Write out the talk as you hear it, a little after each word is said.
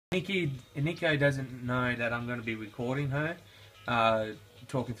Nico doesn't know that I'm going to be recording her,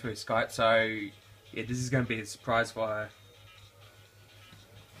 talking through Skype, so yeah, this is going to be a surprise for her.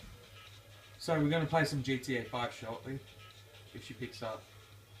 So we're going to play some GTA 5 shortly, if she picks up.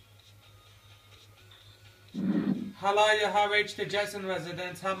 Hello, you have reached the Jason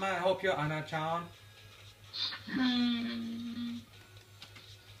residence. How may I help you, Anna-chan?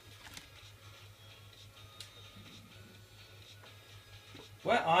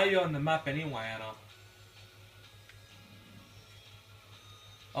 Where are you on the map anyway, Anna?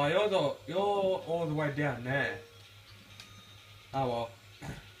 Oh, you're all the way down there. Oh well.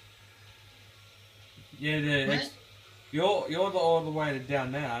 Yeah, you're all the way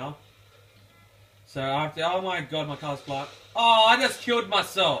down there, Anna. So after, oh my god, my car's flat. Oh, I just killed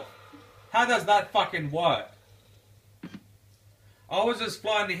myself. How does that fucking work? I was just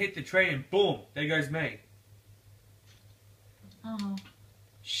flying to hit the tree and boom, there goes me. Oh.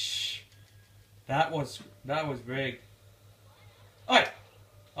 Shh. That was rigged. Oi!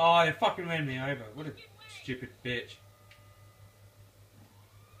 Oh, you fucking ran me over. What a stupid bitch.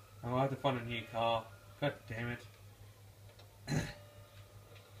 I'll have to find a new car. God damn it.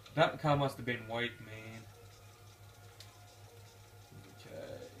 That car must have been white, man.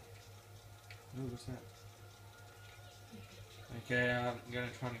 Okay. Ooh, what's that? Okay, I'm gonna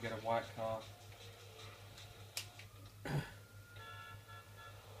try to get a white car.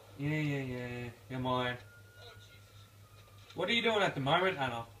 Yeah. You're mine. What are you doing at the moment,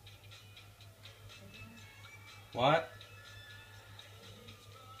 Anna? What?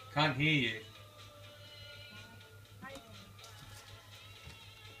 Can't hear you.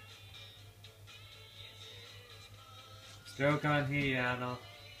 Still can't hear you, Anna.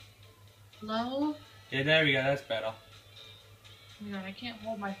 Hello? Yeah, there we go, that's better. Oh my god, I can't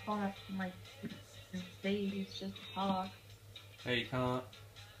hold my phone up to my face just to talk. Hey, you can't.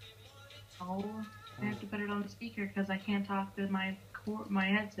 Oh, I have to put it on the speaker because I can't talk through my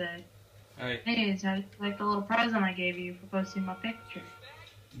headset. Hey. Hey, is that like the little present I gave you for posting my picture?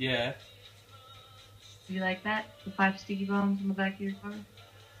 Yeah. Do you like that? The 5 sticky bombs on the back of your car?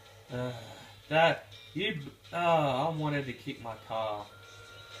 I wanted to keep my car.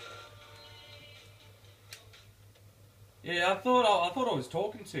 Yeah, I thought I was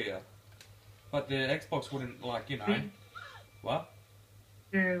talking to you, but the Xbox wouldn't, like, you know. What?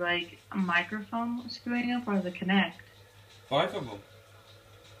 Your like a microphone screwing up or the Kinect? Both of them.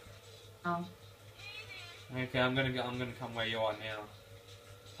 Oh. Okay, I'm gonna come where you are now.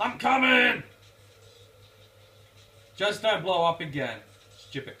 I'm coming! Just don't blow up again,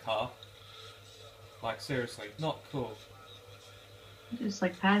 stupid car. Like, seriously, not cool. Just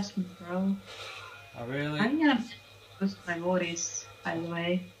like pass me, bro. Oh, really? I'm gonna boost my voice, by the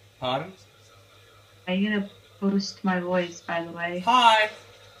way. Pardon? Are you gonna boost my voice, by the way? Hi!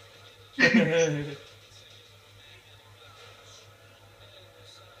 The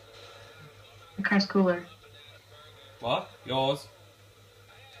car's cooler. What? Yours?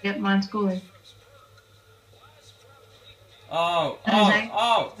 Yep, mine's cooler. Oh!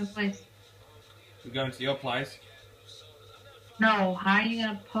 The place. We're going to your place. No, how are you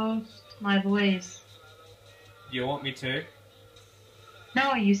gonna post my voice? Do you want me to?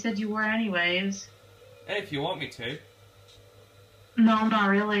 No, you said you were anyways. Hey, if you want me to. No, not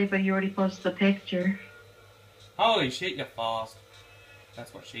really, but you already posted the picture. Holy shit, you're fast.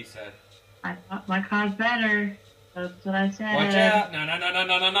 That's what she said. I thought my car's better. That's what I said. Watch out! No.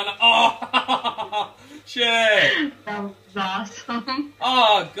 Oh! Shit! That was awesome.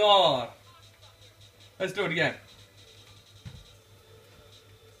 Oh, God. Let's do it again.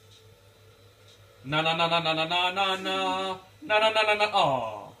 No.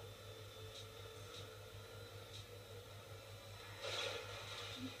 Oh.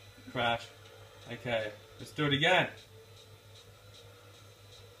 Crash. Okay, let's do it again.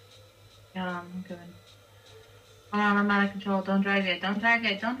 Yeah, I'm good. I'm out of control. Don't drag it. Don't drag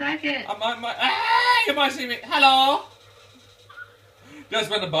it. You might see me. Hello. Just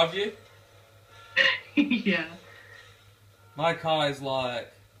went above you. Yeah. My car is like,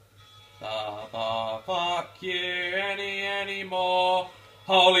 fuck you anymore.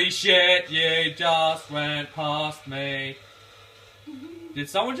 Holy shit, you just went past me. Did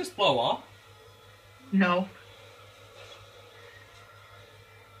someone just blow up? No.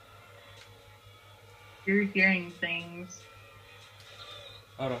 You're hearing things.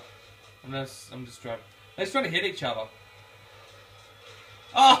 Hold on. I'm just trying. They're just trying to hit each other.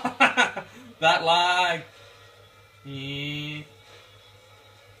 Oh! That lag. Yeah.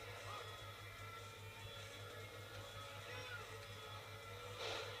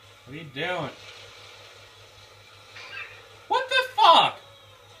 What are you doing? What the fuck?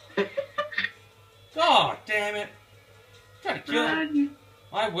 damn it. Trying to kill him.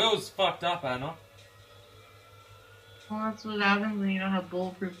 My wheel's fucked up, Anna. Well, that's what happens when you don't have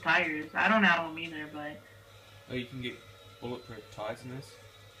bulletproof tires. I don't have them either, but... Oh, you can get bulletproof tires in this?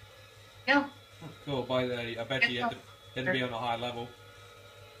 Yeah. Oh, cool. By the, I bet you have to be on a high level.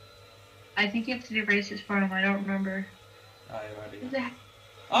 I think you have to do races for them. I don't remember. Oh, you're right.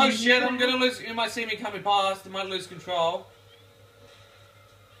 Oh shit, I'm gonna lose. You might see me coming past. I might lose control.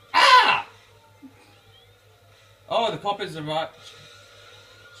 Ah! Oh, the coppers are right.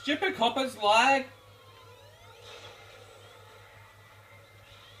 Stupid coppers lag.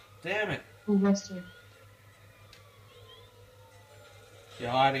 Damn it. Ooh, Buster. You're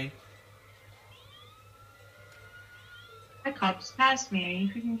hiding. That cop just passed me. Are you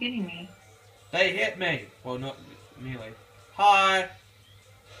freaking kidding me? They hit me. Well, not nearly. Hi.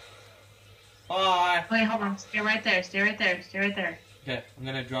 Bye. Wait, hold on. Stay right there. Stay right there. Stay right there. Okay, I'm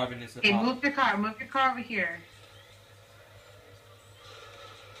gonna drive in this. Okay, move your car. Move your car over here.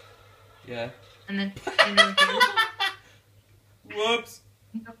 Yeah. And then stand over here. Whoops.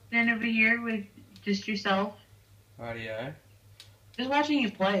 Stand over here with just yourself. Radio. Just watching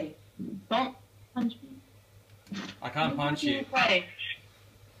you play. Don't punch me. I can't punch you. Play.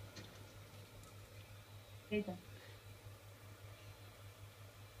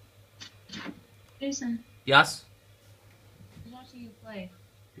 Jason. Yes. He's watching you play.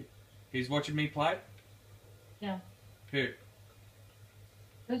 He's watching me play? Yeah. Who?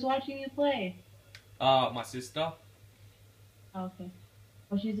 Who's watching you play? My sister. Oh, okay.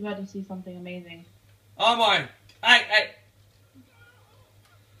 Well, she's about to see something amazing. Oh my! Hey!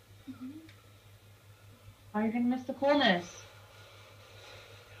 How are you gonna miss the coolness?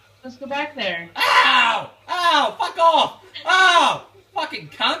 Let's go back there. Ow! Ow! Fuck off! Ow! Fucking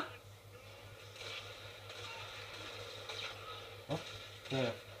cunt! What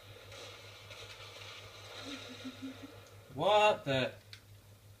the? What the?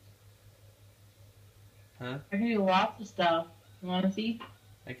 Huh? I can do lots of stuff. You wanna see?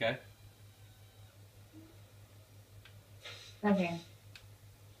 Okay. Okay.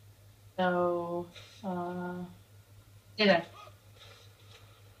 So, did I?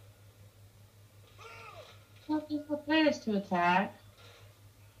 Not just the players to attack.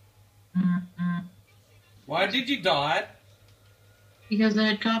 Why did you die? Because I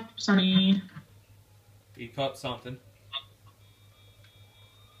had copped something. You caught something.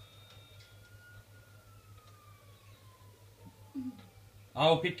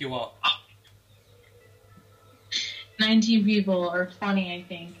 I'll pick you up. 19 people, or 20 I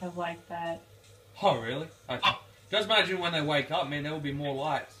think, have liked that. Oh, really? Okay. Just imagine when they wake up, man, there will be more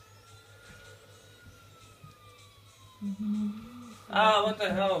lights. Ah, what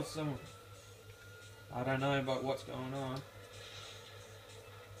the hell? Someone... I don't know about what's going on.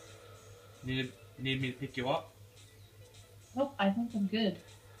 Need me to pick you up? Nope, I think I'm good.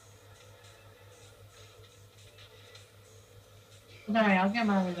 Alright, I'll get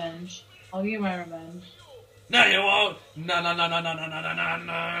my revenge. I'll get my revenge. No, you won't! No.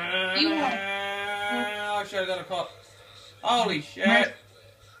 You won't. I should have got a cop. Holy shit!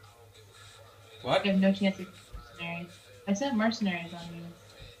 What? You have no chance of mercenaries. I sent mercenaries on you.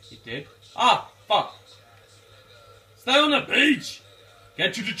 You did? Ah, fuck! Stay on the beach!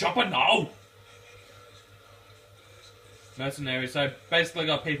 Get you to chopper now! Mercenaries, so basically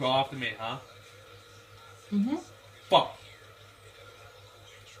got people after me, huh? Mm-hmm. Fuck.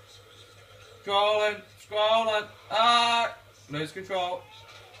 Scrolling. Ah! Lose control.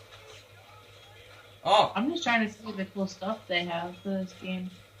 Oh! I'm just trying to see the cool stuff they have for this game.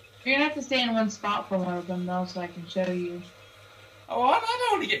 You're gonna have to stay in one spot for one of them though, so I can show you. Oh, I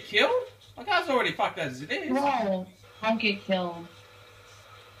don't want to get killed. My guy's already fucked as it is. No, don't get killed.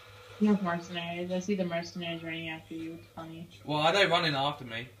 You have mercenaries. I see the mercenaries running after you. It's funny. Well, are they running after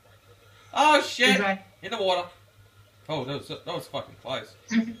me? Oh shit! Exactly. In the water. Oh, that was fucking close.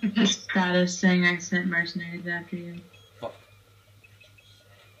 Just status saying I sent mercenaries after you. Fuck.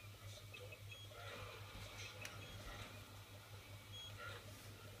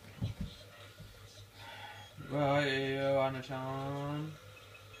 Where are you, Anachan?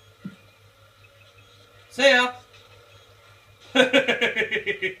 See ya! This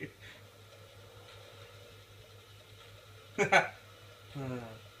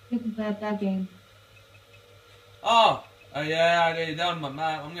is that game. Oh yeah, I did it on my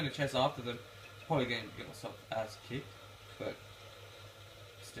map. I'm gonna chase after them. Probably gonna get myself ass kicked, but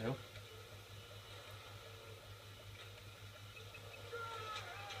still.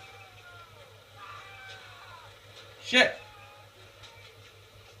 Shit!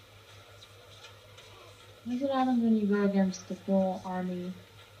 That's what happens when you go against the full army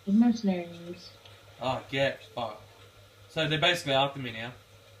of mercenaries. Oh, get fucked. So they're basically after me now.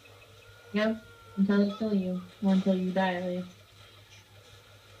 Yep. Until they kill you. Or until you die, at least.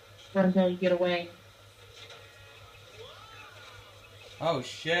 Or until you get away. Oh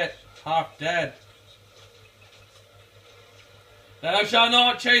shit. Half dead. Thou shalt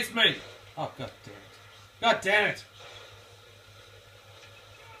not chase me! Oh, god damn it. God damn it!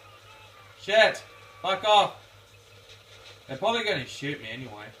 Shit! Fuck off! They're probably gonna shoot me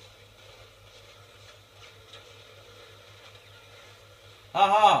anyway.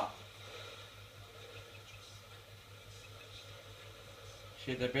 Haha!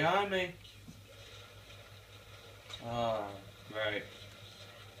 Shit, they're behind me. Oh, great.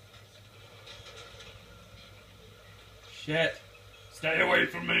 Shit. Stay away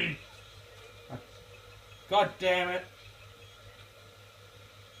from me! God damn it.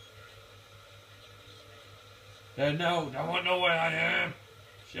 They won't know where I am.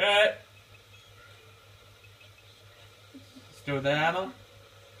 Shit. Still there, Anna?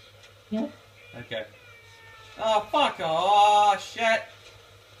 Yep. Okay. Oh, fuck off. Oh, shit.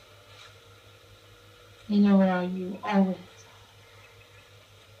 You know where you always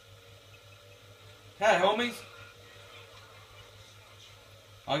Hey, homies.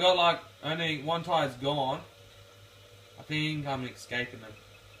 I got like, only one tire's gone. I think I'm escaping them.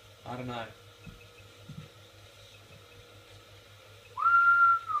 I don't know.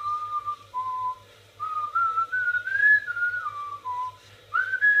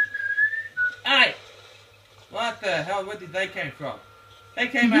 Hey! What the hell? Where did they came from? They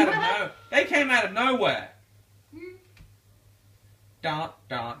came out of nowhere. They came out of nowhere. Dun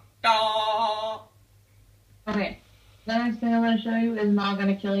dun dun. Okay. The next thing I'm going to show you is not going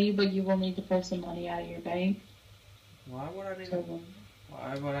to kill you, but you will need to pull some money out of your bank. Why would I need? So,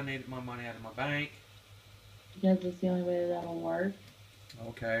 Why would I need my money out of my bank? because it's the only way that'll work.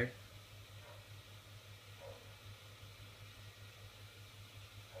 Okay.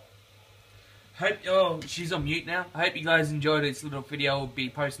 Oh, she's on mute now. I hope you guys enjoyed this little video. I'll be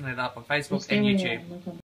posting it up on Facebook and YouTube.